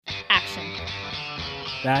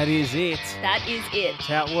That is it. That is it. That's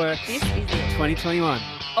how it works. This is it. 2021.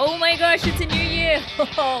 Oh my gosh, it's a new year.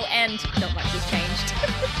 Oh, and not much has changed.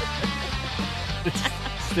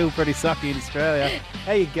 It's still pretty sucky in Australia.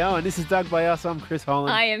 How you going? This is Doug by Us. I'm Chris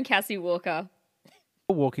Holland. I am Cassie Walker.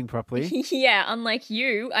 Walking properly. Yeah, unlike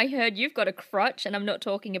you, I heard you've got a crutch, and I'm not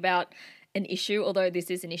talking about an issue, although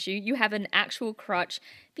this is an issue. You have an actual crutch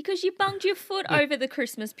because you bunged your foot over the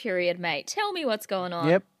Christmas period, mate. Tell me what's going on.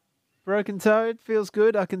 Yep. Broken toed. Feels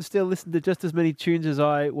good. I can still listen to just as many tunes as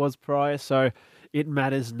I was prior, so it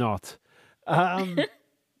matters not.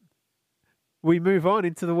 We move on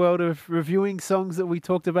into the world of reviewing songs that we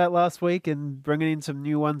talked about last week and bringing in some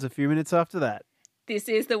new ones a few minutes after that. This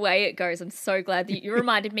is the way it goes. I'm so glad that you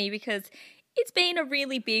reminded me because it's been a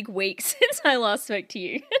really big week since I last spoke to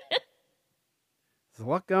you. There's a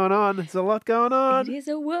lot going on. There's a lot going on. It is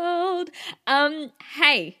a world.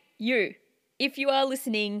 Hey, you, if you are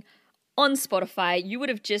listening on Spotify, you would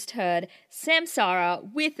have just heard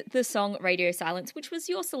Samsara with the song Radio Silence, which was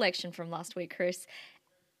your selection from last week, Chris.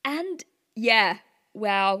 And yeah,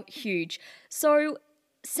 wow, huge. So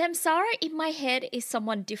Samsara in my head is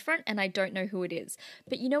someone different and I don't know who it is.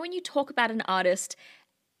 But you know when you talk about an artist,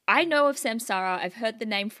 I know of Samsara, I've heard the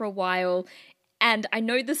name for a while, and I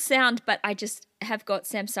know the sound, but I just have got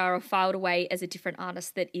Samsara filed away as a different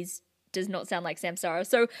artist that does not sound like Samsara.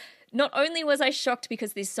 So not only was I shocked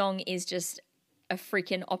because this song is just a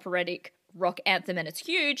freaking operatic rock anthem and it's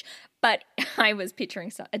huge, but I was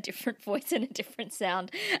picturing a different voice and a different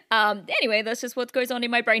sound. Anyway, that's just what goes on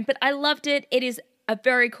in my brain. But I loved it. It is a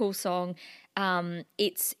very cool song.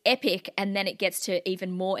 It's epic, and then it gets to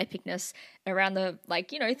even more epicness around the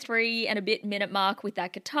 3 and a bit minute mark with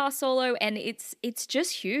that guitar solo, and it's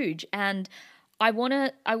just huge. And I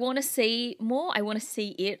wanna see more. I wanna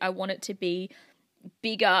see it. I want it to be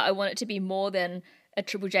bigger. I want it to be more than a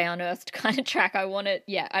Triple J Unearthed kind of track. I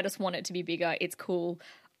just want it to be bigger. It's cool.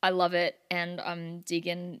 I love it, and I'm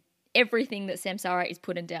digging everything that Samsara is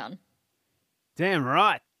putting down. Damn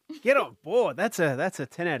right. Get on board. That's a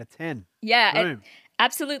 10 out of 10. Yeah, Boom. it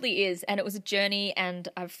absolutely is. And it was a journey, and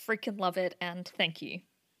I freaking love it, and thank you.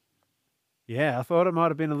 Yeah, I thought it might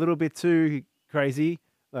have been a little bit too crazy.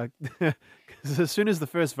 Like, because as soon as the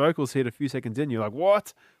first vocals hit a few seconds in, you're like,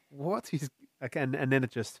 what? He's okay, and then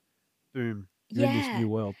it just, boom, you're in this new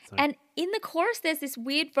world. So. And in the chorus, there's this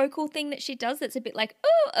weird vocal thing that she does that's a bit like,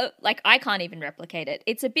 like I can't even replicate it.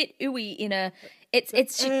 It's a bit ooey in a,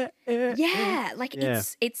 it's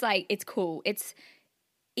cool.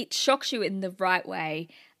 It shocks you in the right way.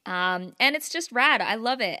 And it's just rad. I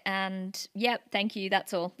love it. And yeah, thank you.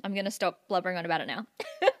 That's all. I'm going to stop blubbering on about it now.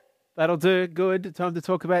 That'll do. Good. Time to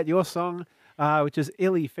talk about your song, which is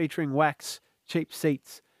Illy featuring Wax, Cheap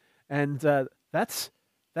Seats. And that's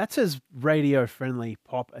as radio-friendly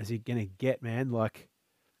pop as you're going to get, man. Like,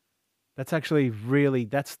 that's actually really,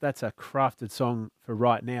 that's a crafted song for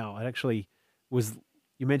right now. It actually was,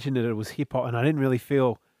 you mentioned that it was hip-hop, and I didn't really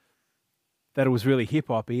feel that it was really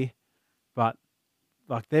hip-hoppy, but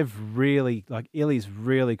like Illy's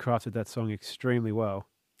really crafted that song extremely well.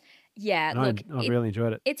 Yeah, and I really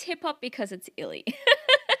enjoyed it. It's hip-hop because it's Illy.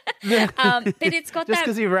 But it's got just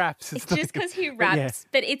because he raps. It's just because he raps.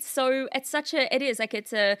 But it's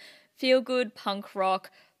a feel-good punk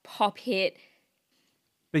rock pop hit.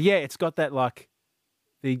 But yeah, it's got that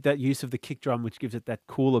that use of the kick drum, which gives it that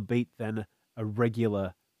cooler beat than a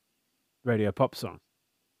regular radio pop song.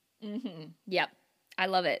 Mm-hmm. Yep, I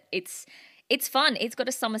love it. It's fun. It's got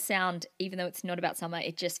a summer sound, even though it's not about summer.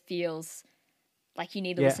 It just feels like you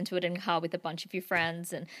need to listen to it in a car with a bunch of your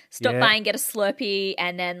friends and stop by and get a Slurpee,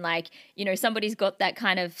 and then somebody's got that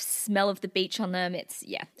kind of smell of the beach on them.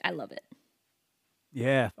 I love it.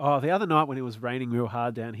 Yeah. Oh, the other night when it was raining real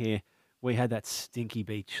hard down here, we had that stinky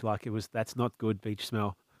beach. That's not good beach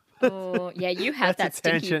smell. Oh, yeah, you have that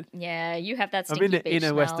stinky. Yeah, you have that stinky beach smell. I'm in the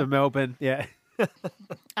inner west of Melbourne. Yeah.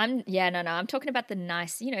 I'm talking about the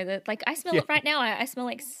nice, I smell it right now. I smell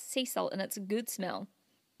like sea salt, and it's a good smell.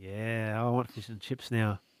 Yeah, I want fish and chips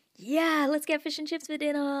now. Yeah, let's get fish and chips for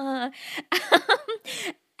dinner.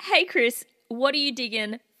 Hey, Chris, what are you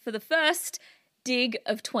digging for the first dig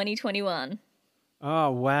of 2021? Oh,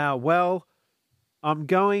 wow. Well, I'm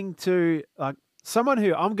going to, someone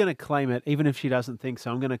who I'm going to claim it, even if she doesn't think so.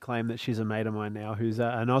 I'm going to claim that she's a mate of mine now, who's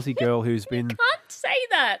an Aussie girl who's been... You can't say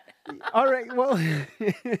that. All right, well...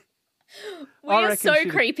 We are so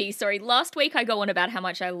creepy. Sorry, last week I go on about how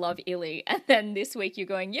much I love Illy, and then this week you're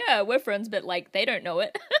going, yeah, we're friends, but they don't know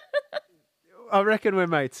it. I reckon we're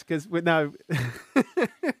mates, because no.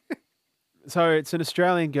 So it's an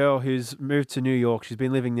Australian girl who's moved to New York. She's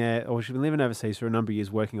been living there, or she's been living overseas for a number of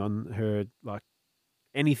years, working on her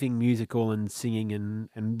anything musical and singing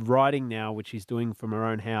and writing now, which she's doing from her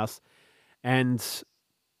own house. And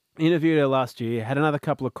interviewed her last year, had another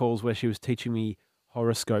couple of calls where she was teaching me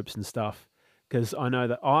horoscopes and stuff, because I know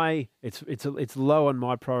that it's low on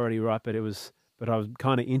my priority, right? But I was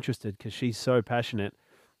kind of interested because she's so passionate.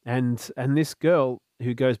 And this girl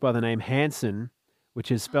who goes by the name Hanson,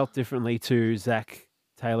 which is spelt differently to Zach,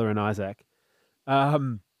 Taylor, and Isaac,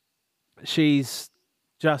 she's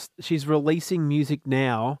releasing music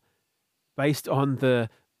now based on the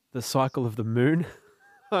cycle of the moon.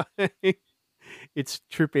 It's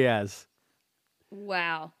trippy as.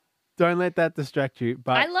 Wow. Don't let that distract you.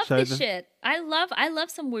 But I love this shit. I love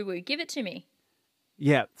some woo woo. Give it to me.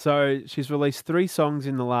 Yeah, so she's released 3 songs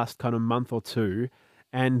in the last kind of month or two,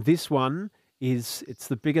 and this one it's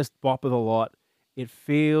the biggest bop of the lot. It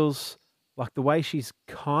feels like the way she's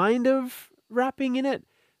kind of rapping in it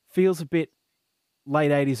feels a bit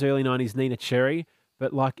late 80s, early 90s Nina Cherry,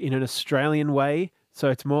 but like in an Australian way. So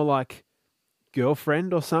it's more like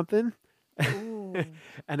Girlfriend or something.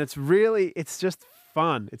 And it's just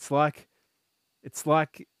fun. It's like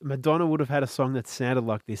Madonna would have had a song that sounded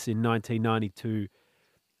like this in 1992.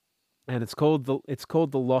 And it's called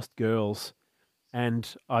the Lost Girls,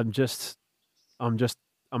 and I'm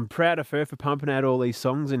proud of her for pumping out all these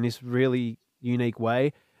songs in this really unique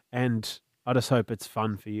way, and I just hope it's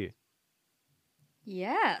fun for you.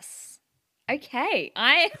 Yes. Okay.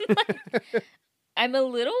 I'm a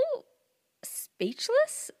little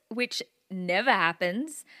speechless, which never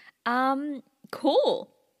happens. Cool.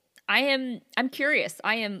 I'm curious.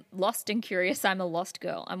 I am lost and curious. I'm a lost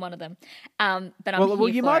girl. I'm one of them. But I'm well, here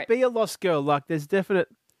you for might it. be a lost girl. Like there's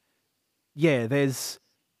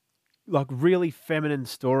like really feminine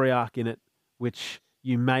story arc in it, which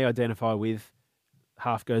you may identify with.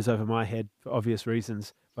 Half goes over my head for obvious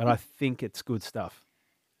reasons, but I think it's good stuff.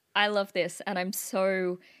 I love this, and I'm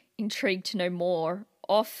so intrigued to know more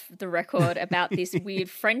off the record about this weird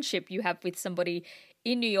friendship you have with somebody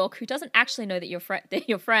in New York who doesn't actually know that they're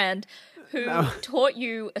your friend, who taught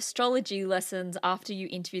you astrology lessons after you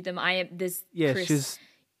interviewed them. Chris,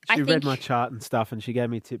 she read my chart and stuff, and she gave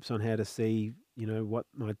me tips on how to see, what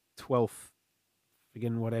my 12th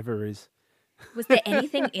friggin' whatever is. Was there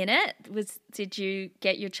anything in it? Did you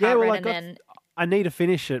get your chart read I need to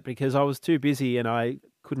finish it because I was too busy and I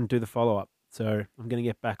couldn't do the follow-up. So I'm going to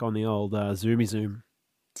get back on the old Zoomy Zoom.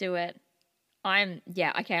 Do it. I'm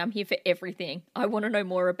here for everything. I want to know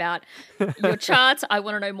more about your charts. I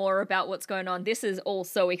want to know more about what's going on. This is all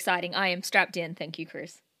so exciting. I am strapped in. Thank you,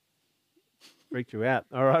 Chris. Freaked you out.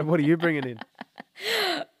 All right, what are you bringing in?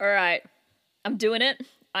 All right, I'm doing it.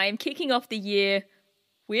 I am kicking off the year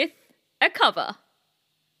with a cover.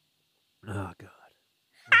 Oh, God.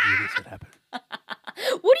 I knew this would happen. What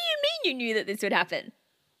do you mean you knew that this would happen?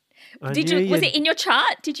 Was it in your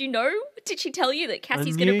chart? Did you know? Did she tell you that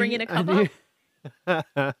Cassie's going to bring in a cover?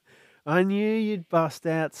 I knew you'd bust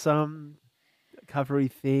out some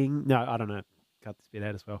covery thing. No, I don't know. Cut this bit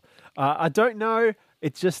out as well. I don't know.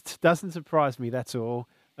 It just doesn't surprise me. That's all.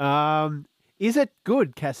 Is it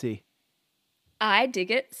good, Cassie? I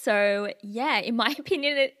dig it. So, yeah, in my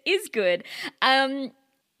opinion, it is good. I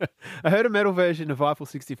heard a metal version of Eiffel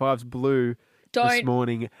 65's Blue this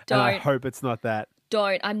morning, and I hope it's not that.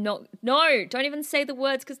 Don't even say the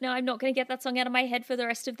words, because now I'm not going to get that song out of my head for the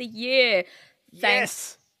rest of the year.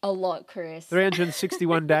 Thanks a lot, Chris.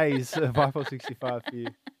 361 days of Eiffel 65 for you.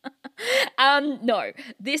 No,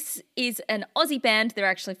 this is an Aussie band. They're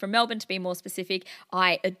actually from Melbourne, to be more specific.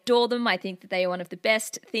 I adore them. I think that they are one of the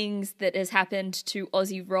best things that has happened to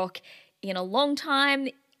Aussie rock in a long time,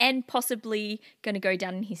 and possibly going to go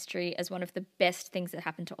down in history as one of the best things that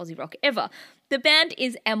happened to Aussie rock ever. The band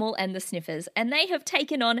is Emil and the Sniffers, and they have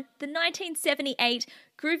taken on the 1978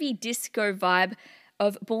 groovy disco vibe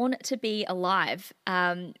of Born to Be Alive,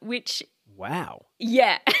 which... Wow.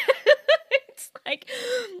 Yeah. It's like...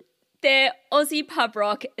 They're Aussie pub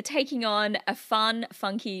rock taking on a fun,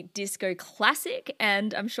 funky disco classic,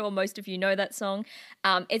 and I'm sure most of you know that song.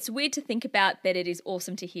 It's weird to think about, but it is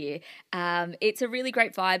awesome to hear. It's a really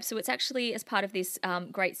great vibe, so it's actually as part of this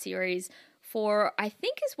great series for, I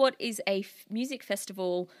think is what is a music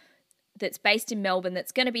festival that's based in Melbourne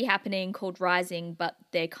that's going to be happening, called Rising, but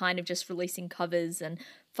they're kind of just releasing covers and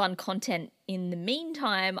fun content in the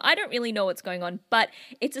meantime. I don't really know what's going on, but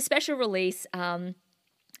it's a special release.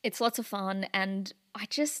 It's lots of fun, and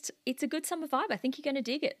it's a good summer vibe. I think you're going to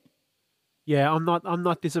dig it. Yeah, I'm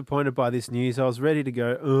not disappointed by this news. I was ready to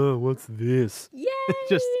go, oh, what's this? Yay!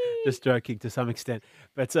 just joking to some extent.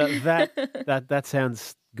 But that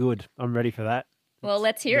sounds good. I'm ready for that. Well,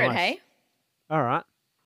 let's hear it, nice. hey? All right.